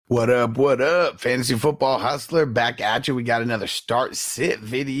What up? What up? Fantasy Football Hustler back at you. We got another start sit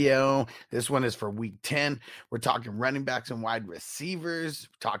video. This one is for week 10. We're talking running backs and wide receivers.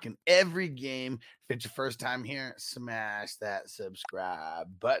 We're talking every game. If it's your first time here, smash that subscribe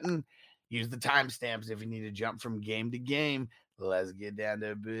button. Use the timestamps if you need to jump from game to game. Let's get down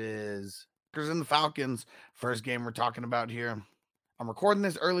to biz. Packers and the Falcons. First game we're talking about here. I'm recording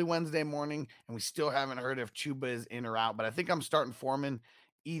this early Wednesday morning, and we still haven't heard if Chuba is in or out, but I think I'm starting Foreman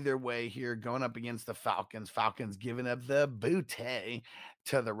either way here, going up against the Falcons. Falcons giving up the booty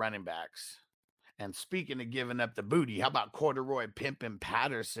to the running backs. And speaking of giving up the booty, how about Corduroy Pimpin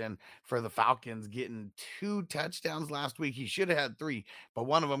Patterson for the Falcons getting 2 touchdowns last week? He should have had 3, but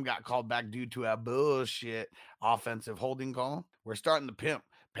one of them got called back due to a bullshit offensive holding call. We're starting to pimp.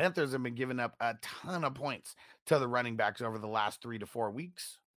 Panthers have been giving up a ton of points to the running backs over the last 3 to 4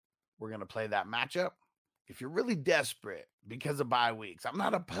 weeks. We're going to play that matchup. If you're really desperate because of bye weeks, I'm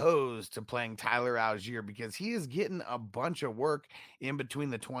not opposed to playing Tyler Algier because he is getting a bunch of work in between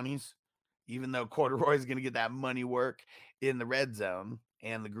the 20s, even though Corduroy is going to get that money work in the red zone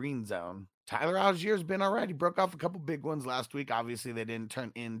and the green zone. Tyler Algier has been all right. He broke off a couple big ones last week. Obviously, they didn't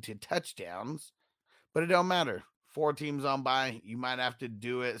turn into touchdowns, but it don't matter. 4 teams on bye. You might have to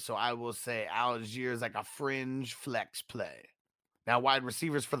do it. So I will say Algier is like a fringe flex play. Now, wide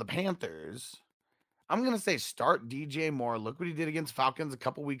receivers for the Panthers. I'm going to say start DJ Moore. Look what he did against Falcons a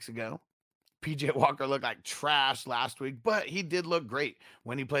couple weeks ago. PJ Walker looked like trash last week, but he did look great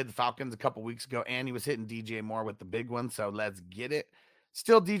when he played the Falcons a couple weeks ago, and he was hitting DJ Moore with the big one, so let's get it.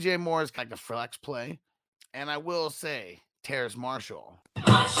 Still, DJ Moore is like a flex play, and I will say Terrace Marshall.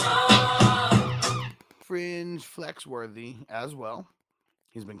 Fringe flex worthy as well.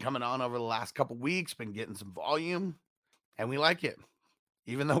 He's been coming on over the last couple weeks, been getting some volume, and we like it.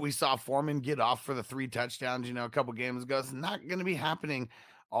 Even though we saw Foreman get off for the 3 touchdowns, a couple games ago, it's not going to be happening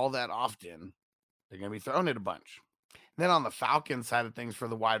all that often. They're going to be throwing it a bunch. Then on the Falcons side of things for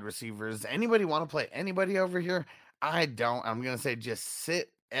the wide receivers, anybody want to play anybody over here? I don't. I'm going to say just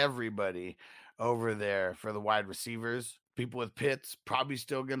sit everybody over there for the wide receivers. People with Pitts probably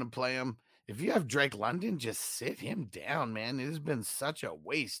still going to play them. If you have Drake London, just sit him down, man. It has been such a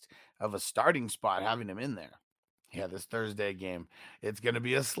waste of a starting spot having him in there. Yeah, this Thursday game, it's going to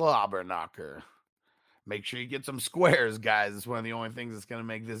be a slobber knocker. Make sure you get some squares, guys. It's one of the only things that's going to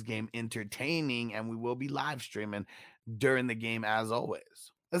make this game entertaining, and we will be live streaming during the game as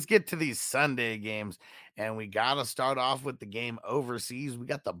always. Let's get to these Sunday games, and we got to start off with the game overseas. We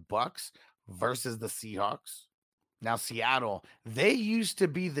got the Bucks versus the Seahawks. Now, Seattle, they used to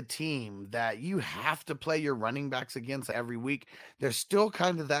be the team that you have to play your running backs against every week. They're still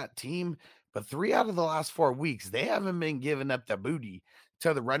kind of that team. But 3 out of the last 4 weeks, they haven't been giving up the booty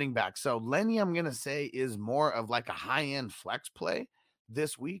to the running back. So Lenny, I'm going to say, is more of like a high-end flex play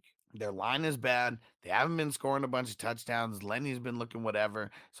this week. Their line is bad. They haven't been scoring a bunch of touchdowns. Lenny's been looking whatever.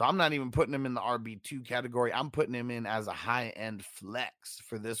 So I'm not even putting him in the RB2 category. I'm putting him in as a high-end flex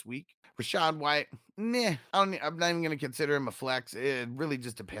for this week. Rachaad White, I'm not even going to consider him a flex. It really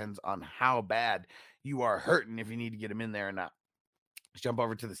just depends on how bad you are hurting if you need to get him in there or not. Let's jump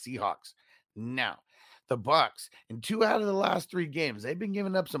over to the Seahawks. Now, the Bucks, in 2 out of the last 3 games, they've been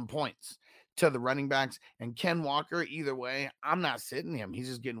giving up some points to the running backs. And Ken Walker, either way, I'm not sitting him. He's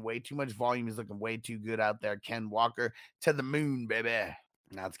just getting way too much volume. He's looking way too good out there. Ken Walker to the moon, baby.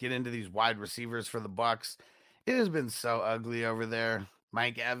 Now, let's get into these wide receivers for the Bucks. It has been so ugly over there.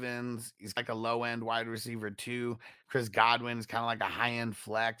 Mike Evans, he's like a low-end wide receiver too. Chris Godwin is kind of like a high-end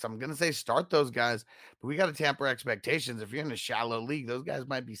flex. I'm going to say start those guys, but we got to tamper expectations. If you're in a shallow league, those guys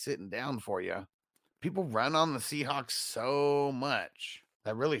might be sitting down for you. People run on the Seahawks so much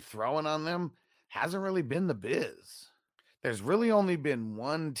that really throwing on them hasn't really been the biz. There's really only been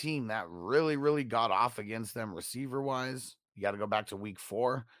one team that really, really got off against them receiver-wise. You got to go back to week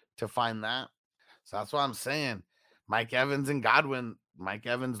 4 to find that. So that's what I'm saying. Mike Evans and Godwin. Mike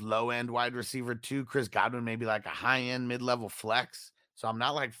Evans, low-end wide receiver too. Chris Godwin, maybe like a high-end mid-level flex. So I'm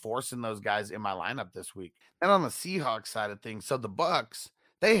not like forcing those guys in my lineup this week. And on the Seahawks side of things, so the Bucks,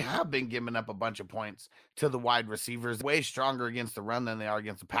 they have been giving up a bunch of points to the wide receivers. Way stronger against the run than they are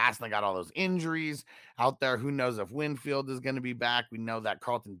against the pass. And they got all those injuries out there. Who knows if Winfield is going to be back? We know that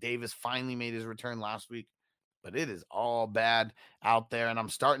Carlton Davis finally made his return last week. But it is all bad out there. And I'm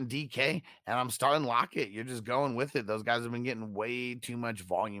starting DK and I'm starting Lockett. You're just going with it. Those guys have been getting way too much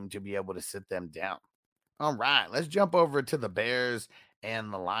volume to be able to sit them down. All right, let's jump over to the Bears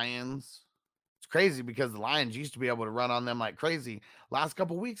and the Lions. It's crazy because the Lions used to be able to run on them like crazy. Last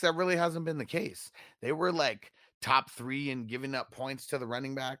couple weeks, that really hasn't been the case. They were like top 3 in giving up points to the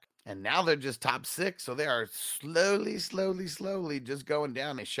running back. And now they're just top 6. So they are slowly just going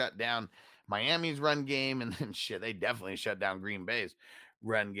down. They shut down Miami's run game. And then shit, they definitely shut down Green Bay's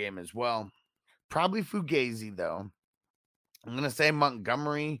run game as well. Probably Fugazi, though. I'm going to say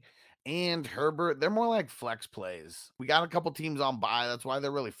Montgomery and Herbert. They're more like flex plays. We got a couple teams on bye. That's why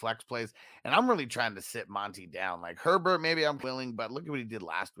they're really flex plays. And I'm really trying to sit Monty down. Like Herbert, maybe I'm willing, but look at what he did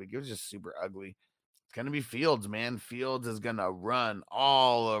last week. It was just super ugly. It's going to be Fields, man. Fields is going to run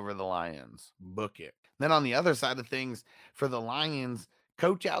all over the Lions. Book it. Then on the other side of things, for the Lions,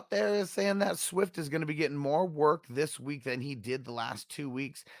 coach out there is saying that Swift is going to be getting more work this week than he did the last 2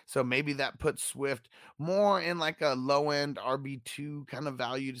 weeks. So maybe that puts Swift more in like a low end RB2 kind of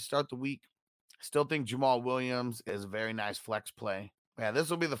value to start the week. Still think Jamal Williams is a very nice flex play. Yeah,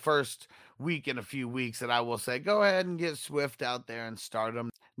 this will be the first week in a few weeks that I will say, go ahead and get Swift out there and start him.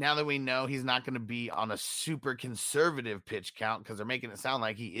 Now that we know he's not going to be on a super conservative pitch count, because they're making it sound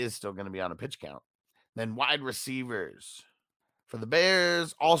like he is still going to be on a pitch count. Then wide receivers. For the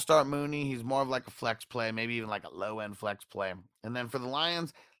Bears, I'll start Mooney. He's more of like a flex play, maybe even like a low-end flex play. And then for the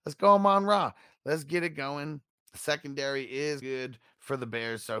Lions, let's go Amon-Ra. Let's get it going. The secondary is good for the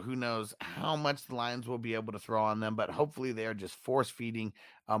Bears, so who knows how much the Lions will be able to throw on them, but hopefully they're just force-feeding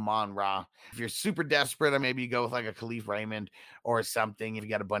Amon-Ra. If you're super desperate, maybe you go with like a Khalif Raymond or something if you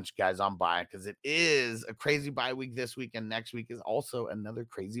got a bunch of guys on bye, because it is a crazy bye week this week, and next week is also another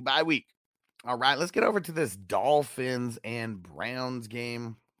crazy bye week. All right, let's get over to this Dolphins and Browns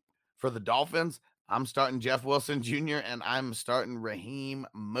game. For the Dolphins, I'm starting Jeff Wilson Jr. and I'm starting Raheem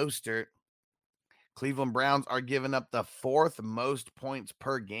Mostert. Cleveland Browns are giving up the 4th most points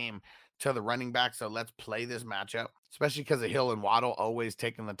per game to the running back. So let's play this matchup, especially because of Hill and Waddle always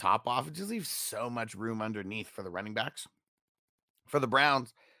taking the top off. It just leaves so much room underneath for the running backs. For the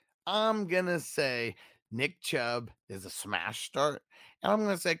Browns, I'm going to say Nick Chubb is a smash start. And I'm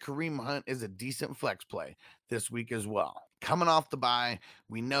going to say Kareem Hunt is a decent flex play this week as well. Coming off the bye,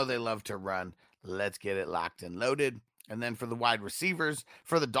 we know they love to run. Let's get it locked and loaded. And then for the wide receivers,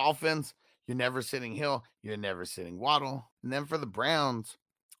 for the Dolphins, you're never sitting Hill. You're never sitting Waddle. And then for the Browns,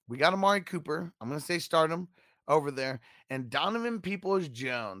 we got Amari Cooper. I'm going to say start him over there. And Donovan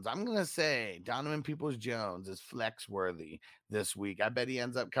Peoples-Jones. I'm going to say Donovan Peoples-Jones is flex worthy this week. I bet he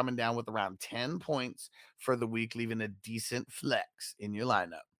ends up coming down with around 10 points for the week, leaving a decent flex in your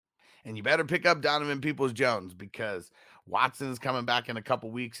lineup. And you better pick up Donovan Peoples-Jones because Watson's coming back in a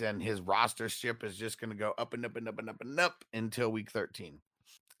couple weeks and his roster ship is just going to go up and up and up and up and up until week 13.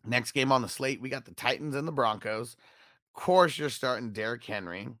 Next game on the slate, we got the Titans and the Broncos. Of course, you're starting Derrick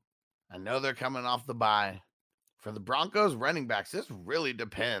Henry. I know they're coming off the bye. For the Broncos running backs, this really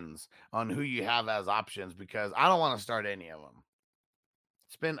depends on who you have as options because I don't want to start any of them.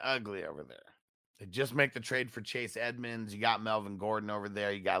 It's been ugly over there. They just make the trade for Chase Edmonds. You got Melvin Gordon over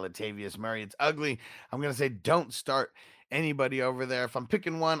there. You got Latavius Murray. It's ugly. I'm going to say don't start anybody over there. If I'm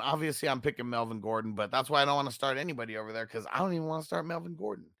picking one, obviously I'm picking Melvin Gordon, but that's why I don't want to start anybody over there because I don't even want to start Melvin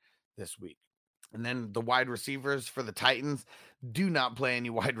Gordon this week. And then the wide receivers for the Titans, do not play any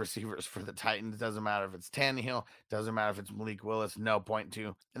wide receivers for the Titans. Doesn't matter if it's Tannehill. Doesn't matter if it's Malik Willis. No point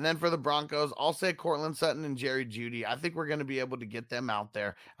to. And then for the Broncos, I'll say Cortland Sutton and Jerry Jeudy. I think we're going to be able to get them out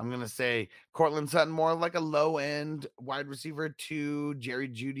there. I'm going to say Cortland Sutton more like a low-end wide receiver to Jerry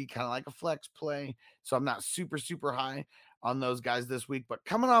Jeudy, kind of like a flex play. So I'm not super high on those guys this week. But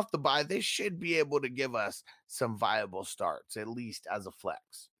coming off the bye, they should be able to give us some viable starts, at least as a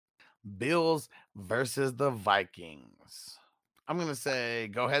flex. Bills versus the Vikings. I'm going to say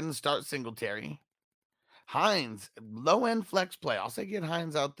go ahead and start Singletary. Hines, low-end flex play. I'll say get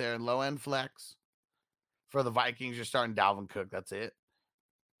Hines out there, low-end flex. For the Vikings, you're starting Dalvin Cook. That's it.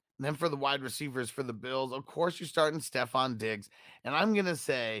 And then for the wide receivers for the Bills, of course, you're starting Stephon Diggs. And I'm going to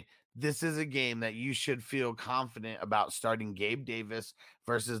say this is a game that you should feel confident about starting Gabe Davis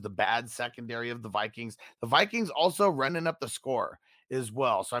versus the bad secondary of the Vikings. The Vikings also running up the score as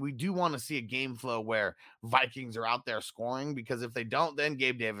well. So we do want to see a game flow where Vikings are out there scoring because if they don't, then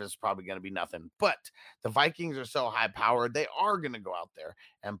Gabe Davis is probably going to be nothing. But the Vikings are so high powered, they are going to go out there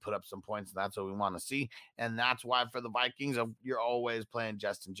and put up some points. And that's what we want to see. And that's why for the Vikings, you're always playing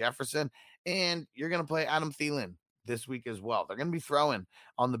Justin Jefferson and you're going to play Adam Thielen this week as well. They're going to be throwing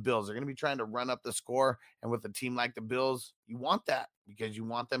on the Bills. They're going to be trying to run up the score. And with a team like the Bills, you want that because you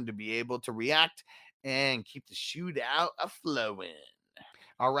want them to be able to react and keep the shootout a-flowing.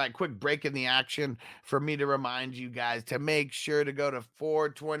 All right, quick break in the action for me to remind you guys to make sure to go to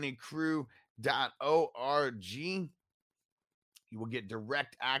 420crew.org. You will get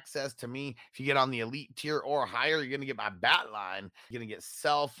direct access to me. If you get on the elite tier or higher, you're going to get my bat line. You're going to get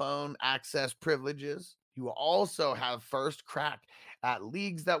cell phone access privileges. You will also have first crack at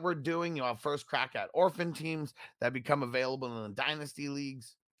leagues that we're doing. You'll have first crack at orphan teams that become available in the dynasty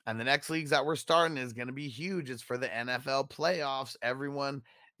leagues. And the next leagues that we're starting is going to be huge. It's for the NFL playoffs. Everyone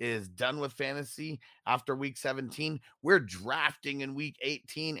is done with fantasy after week 17. We're drafting in week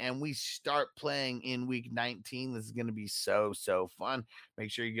 18 and we start playing in week 19. This is going to be so fun. Make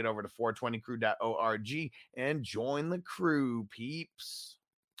sure you get over to 420crew.org and join the crew, peeps.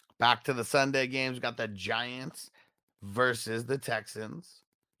 Back to the Sunday games. We got the Giants versus the Texans.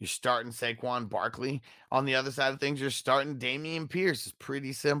 You're starting Saquon Barkley. On the other side of things, you're starting Dameon Pierce. It's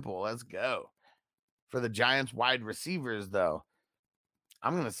pretty simple. Let's go. For the Giants wide receivers, though,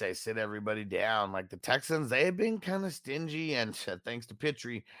 I'm going to say sit everybody down. Like the Texans, they have been kind of stingy, and thanks to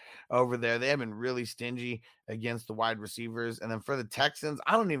Pittry over there, they have been really stingy against the wide receivers. And then for the Texans,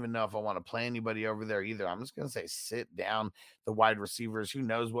 I don't even know if I want to play anybody over there either. I'm just going to say sit down the wide receivers. Who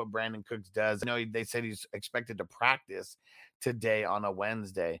knows what Brandon Cooks does? I know they said he's expected to practice today on a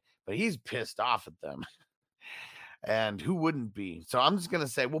Wednesday, but he's pissed off at them. And who wouldn't be? So I'm just going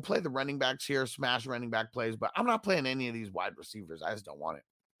to say we'll play the running backs here, smash running back plays, but I'm not playing any of these wide receivers. I just don't want it.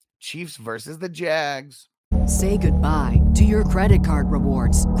 Chiefs versus the Jags. Say goodbye to your credit card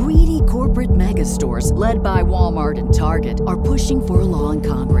rewards. Greedy corporate mega stores, led by Walmart and Target, are pushing for a law in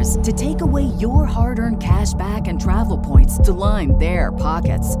Congress to take away your hard-earned cash back and travel points to line their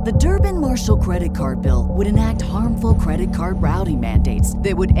pockets. The Durbin-Marshall credit card bill would enact harmful credit card routing mandates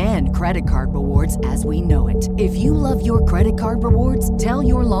that would end credit card rewards as we know it. If you love your credit card rewards, tell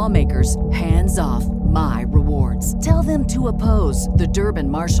your lawmakers, hands off my rewards. Tell them to oppose the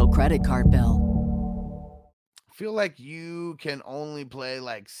Durbin-Marshall credit card bill. Feel like you can only play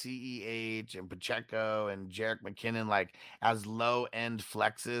like CEH and Pacheco and Jerick McKinnon like as low end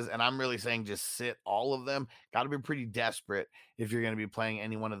flexes. And I'm really saying just sit all of them. Got to be pretty desperate if you're going to be playing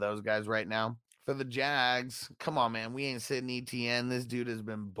any one of those guys right now. For the Jags, come on, man. We ain't sitting ETN. This dude has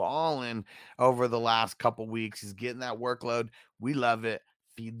been balling over the last couple weeks. He's getting that workload. We love it.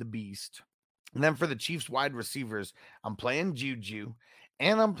 Feed the beast. And then for the Chiefs wide receivers, I'm playing Juju.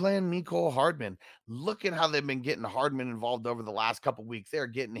 And I'm playing Mecole Hardman. Look at how they've been getting Hardman involved over the last couple weeks. They're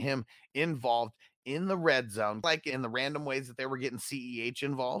getting him involved in the red zone, like in the random ways that they were getting CEH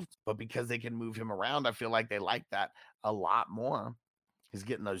involved. But because they can move him around, I feel like they like that a lot more. He's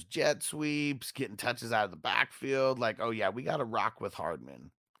getting those jet sweeps, getting touches out of the backfield. Like, oh, yeah, we got to rock with Hardman.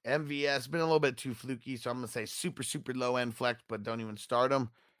 MVS been a little bit too fluky, so I'm going to say super low end flex, but don't even start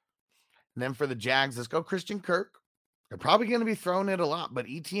him. And then for the Jags, let's go Christian Kirk. They're probably going to be throwing it a lot, but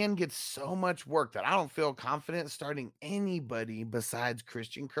ETN gets so much work that I don't feel confident starting anybody besides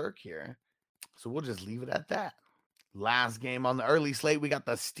Christian Kirk here. So we'll just leave it at that. Last game on the early slate, we got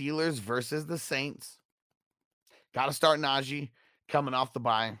the Steelers versus the Saints. Got to start Najee coming off the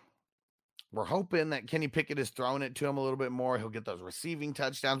bye. We're hoping that Kenny Pickett is throwing it to him a little bit more. He'll get those receiving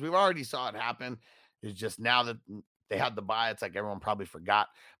touchdowns. We've already saw it happen. It's just now that they had the bye, it's like everyone probably forgot.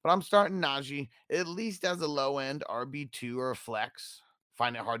 But I'm starting Najee at least as a low end RB2 or a flex.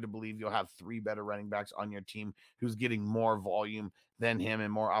 Find it hard to believe you'll have 3 better running backs on your team who's getting more volume than him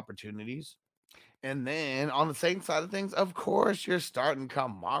and more opportunities. And then on the Saints side of things, of course, you're starting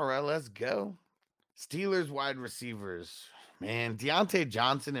Kamara. Let's go. Steelers wide receivers. Man, Deontay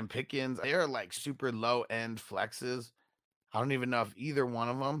Johnson and Pickens, they are like super low end flexes. I don't even know if either one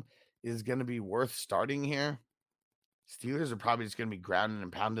of them is going to be worth starting here. Steelers are probably just going to be grounding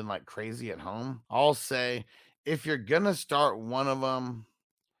and pounding like crazy at home. I'll say if you're going to start one of them,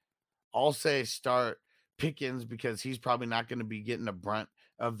 I'll say start Pickens because he's probably not going to be getting a brunt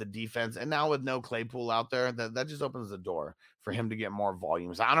of the defense. And now with no Claypool out there, that just opens the door for him to get more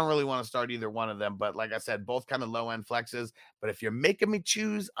volume. So I don't really want to start either one of them. But like I said, both kind of low-end flexes. But if you're making me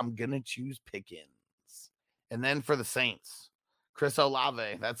choose, I'm going to choose Pickens. And then for the Saints, Chris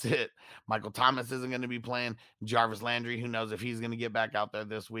Olave, that's it. Michael Thomas isn't going to be playing. Jarvis Landry, who knows if he's going to get back out there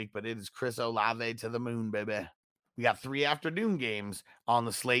this week, but it is Chris Olave to the moon, baby. We got 3 afternoon games on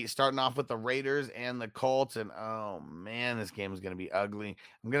the slate, starting off with the Raiders and the Colts. And, oh, man, this game is going to be ugly.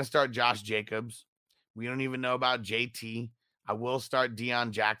 I'm going to start Josh Jacobs. We don't even know about JT. I will start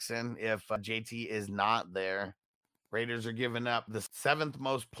Deion Jackson if JT is not there. Raiders are giving up the 7th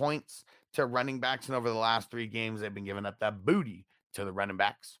most points to running backs, and over the last 3 games, they've been giving up that booty to the running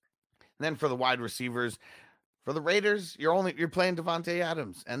backs. And then for the wide receivers, for the Raiders, you're playing Devontae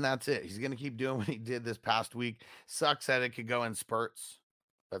Adams, and that's it. He's going to keep doing what he did this past week. Sucks that it could go in spurts.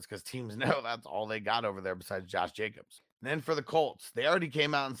 That's because teams know that's all they got over there besides Josh Jacobs. And then for the Colts, they already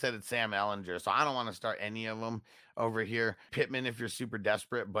came out and said it's Sam Ehlinger, so I don't want to start any of them over here. Pittman if you're super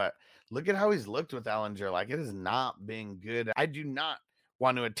desperate, but look at how he's looked with Ehlinger. Like, it has not been good. I do not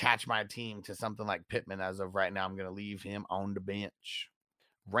want to attach my team to something like Pittman as of right now, I'm going to leave him on the bench.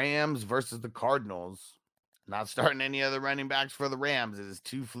 Rams versus the Cardinals. Not starting any other running backs for the Rams. It is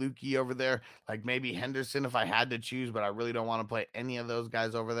too fluky over there. Like maybe Henderson if I had to choose, but I really don't want to play any of those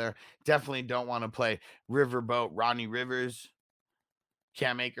guys over there. Definitely don't want to play Riverboat Ronnie Rivers.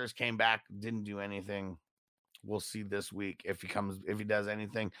 Cam Akers came back, didn't do anything. We'll see this week if he does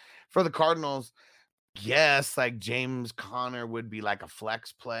anything. For the Cardinals, yes, like James Conner would be like a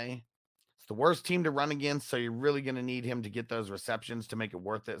flex play. It's the worst team to run against, so you're really going to need him to get those receptions to make it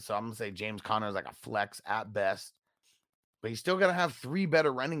worth it. So I'm going to say James Conner is like a flex at best. But he's still going to have 3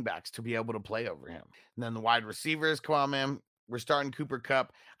 better running backs to be able to play over him. And then the wide receivers, come on, man. We're starting Cooper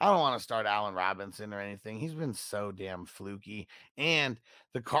Kupp. I don't want to start Allen Robinson or anything. He's been so damn fluky. And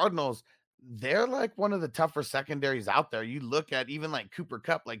the Cardinals, they're like one of the tougher secondaries out there. You look at even like Cooper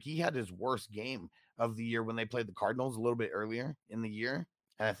Kupp, like he had his worst game of the year when they played the Cardinals a little bit earlier in the year.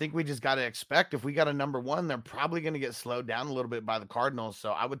 And I think we just got to expect if we got a number 1, they're probably going to get slowed down a little bit by the Cardinals.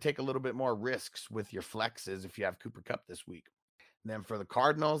 So I would take a little bit more risks with your flexes if you have Cooper Kupp this week. And then for the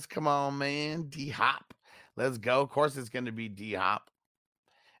Cardinals, come on, man, D-Hop. Let's go. Of course, it's going to be D-Hop.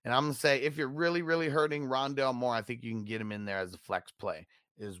 And I'm going to say if you're really, really hurting Rondale Moore, I think you can get him in there as a flex play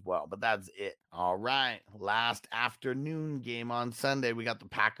as well. But that's it. All right. Last afternoon game on Sunday, we got the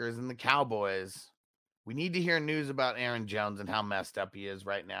Packers and the Cowboys. We need to hear news about Aaron Jones and how messed up he is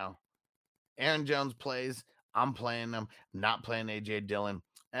right now. Aaron Jones plays. I'm playing him. I'm not playing A.J. Dillon.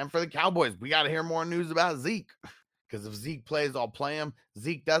 And for the Cowboys, we got to hear more news about Zeke. Because if Zeke plays, I'll play him.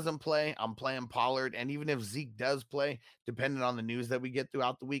 Zeke doesn't play, I'm playing Pollard. And even if Zeke does play, depending on the news that we get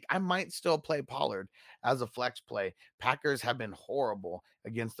throughout the week, I might still play Pollard as a flex play. Packers have been horrible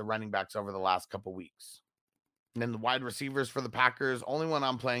against the running backs over the last couple weeks. And then the wide receivers for the Packers, only one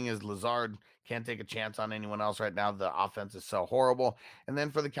I'm playing is Lazard. Can't take a chance on anyone else right now. The offense is so horrible. And then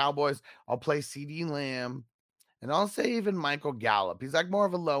for the Cowboys, I'll play CeeDee Lamb. And I'll say even Michael Gallup. He's like more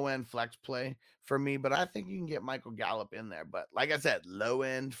of a low-end flex play for me, but I think you can get Michael Gallup in there. But like I said,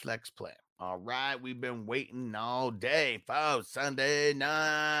 low-end flex play. All right, we've been waiting all day, folks. Sunday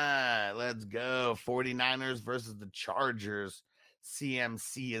night. Let's go. 49ers versus the Chargers.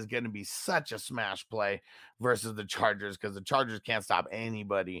 CMC is going to be such a smash play versus the Chargers because the Chargers can't stop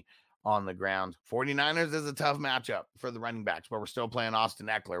anybody on the ground. 49ers is a tough matchup for the running backs, but we're still playing Austin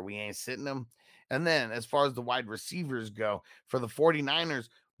Eckler. We ain't sitting them. And then as far as the wide receivers go, for the 49ers,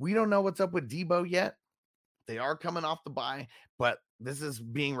 we don't know what's up with Debo yet. They are coming off the bye, but this is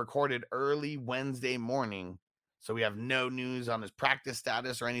being recorded early Wednesday morning. So we have no news on his practice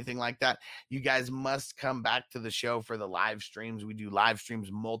status or anything like that. You guys must come back to the show for the live streams. We do live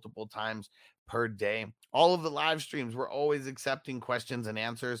streams multiple times per day. All of the live streams, we're always accepting questions and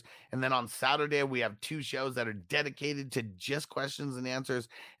answers. And then on Saturday, we have 2 shows that are dedicated to just questions and answers.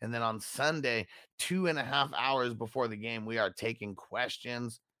 And then on Sunday, 2.5 hours before the game, we are taking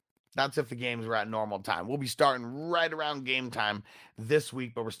questions. That's if the games are at normal time. We'll be starting right around game time this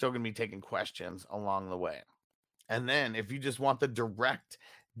week, but we're still going to be taking questions along the way. And then if you just want the direct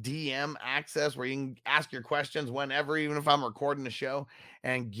DM access where you can ask your questions whenever, even if I'm recording the show,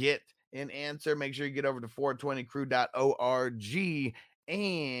 and get an answer, make sure you get over to 420crew.org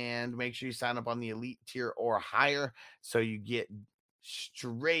and make sure you sign up on the elite tier or higher so you get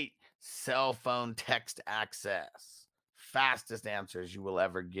straight cell phone text access. Fastest answers you will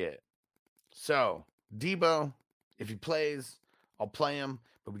ever get. So Debo, if he plays, I'll play him,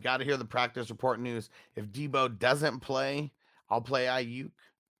 but we got to hear the practice report news. If Debo doesn't play, I'll play Ayuk.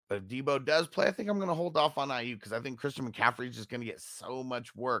 But if Debo does play, I think I'm going to hold off on Ayuk because I think Christian McCaffrey is just going to get so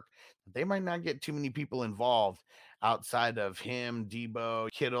much work that they might not get too many people involved outside of him, Debo,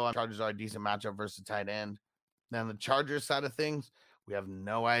 Kittle. Chargers are a decent matchup versus tight end. Now, on the Chargers side of things, we have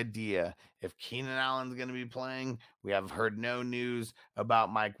no idea if Keenan Allen's going to be playing. We have heard no news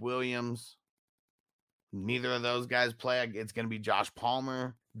about Mike Williams. Neither of those guys play. It's going to be Josh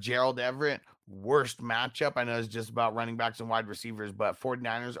Palmer, Gerald Everett. Worst matchup. I know it's just about running backs and wide receivers, but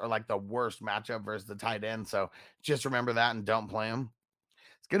 49ers are like the worst matchup versus the tight end. So just remember that and don't play them.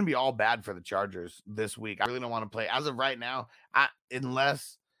 It's going to be all bad for the Chargers this week. I really don't want to play. As of right now,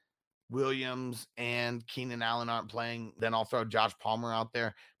 unless Williams and Keenan Allen aren't playing, then I'll throw Josh Palmer out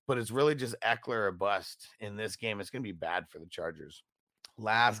there. But it's really just Eckler or bust in this game. It's going to be bad for the Chargers.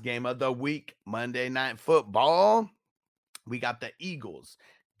 Last game of the week, Monday Night Football. We got the Eagles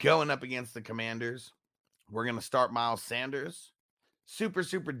going up against the Commanders. We're going to start Miles Sanders. Super,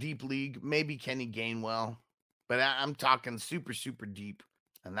 super deep league. Maybe Kenny Gainwell. But I'm talking super, super deep.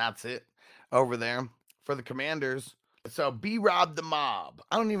 And that's it over there for the Commanders. So B-Rob the Mob.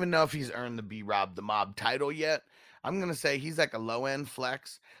 I don't even know if he's earned the B-Rob the Mob title yet. I'm going to say he's like a low-end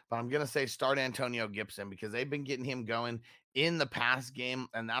flex, but I'm going to say start Antonio Gibson because they've been getting him going in the pass game,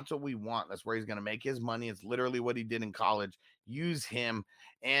 and that's what we want. That's where he's going to make his money. It's literally what he did in college. Use him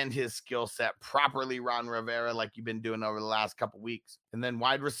and his skill set properly, Ron Rivera, like you've been doing over the last couple weeks. And then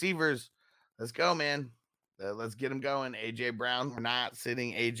wide receivers, let's go, man. Let's get him going. A.J. Brown. We're not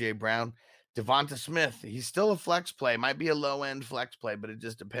sitting A.J. Brown. Devonta Smith, he's still a flex play. Might be a low-end flex play, but it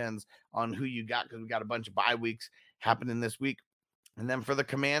just depends on who you got because we got a bunch of bye weeks happening this week. And then for the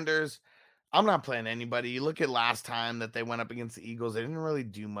Commanders, I'm not playing anybody. You look at last time that they went up against the Eagles. They didn't really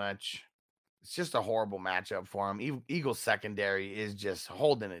do much. It's just a horrible matchup for them. Eagles secondary is just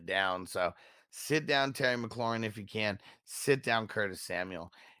holding it down. So sit down Terry McLaurin if you can. Sit down Curtis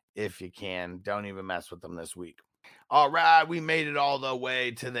Samuel if you can. Don't even mess with them this week. All right, we made it all the way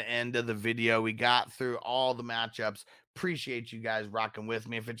to the end of the video. We got through all the matchups. Appreciate you guys rocking with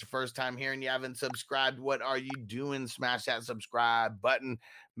me. If it's your first time here and you haven't subscribed, what are you doing? Smash that subscribe button.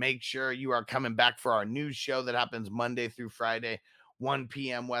 Make sure you are coming back for our news show that happens Monday through Friday, 1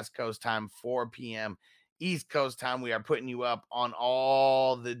 p.m. West Coast time, 4 p.m. East Coast time. We are putting you up on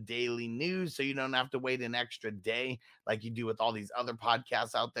all the daily news so you don't have to wait an extra day like you do with all these other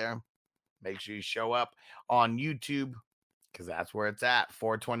podcasts out there. Make sure you show up on YouTube because that's where it's at.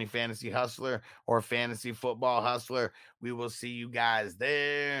 420 Fantasy Hustler or Fantasy Football Hustler. We will see you guys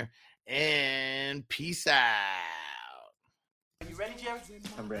there, and peace out. Are you ready, Jerry?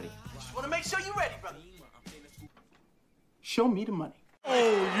 I'm ready. Just want to make sure you're ready, brother. Show me the money.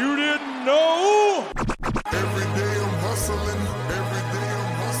 Oh, you didn't know? Every day I'm hustling. Every day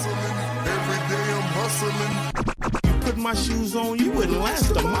I'm hustling. Every day I'm hustling. Put my shoes on, you wouldn't last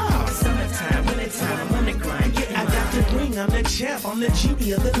a mile. Summertime, wintertime, I'm on the grind. Yeah, I got the ring, I'm the champ, I'm the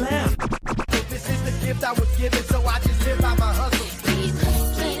genie of the lamp. This is the gift I was given, so I just live by my hustle.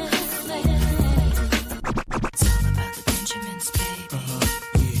 It's all about the Benjamins, baby.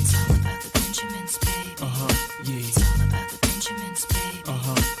 Yeah. It's all about the Benjamins, baby. Yeah. It's all about the Benjamins, baby.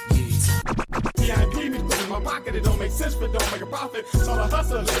 Yeah. VIP, me put in my pocket, it don't make sense, but don't make a profit. So I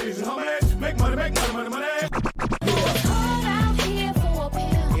hustle, ladies and homies, make money, money. Hard out here for a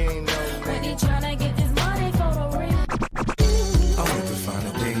pill. You ain't know, When he tryna get this money for the real. I want to find a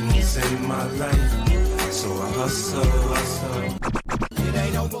things in my life, so I hustle. It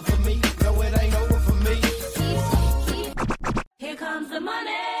ain't over for me, no, it ain't over for me. Here comes the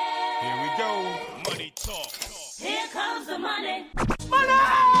money. Here we go. Money talk. Here comes the money.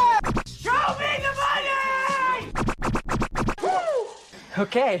 Show me the money!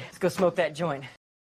 Okay, let's go smoke that joint.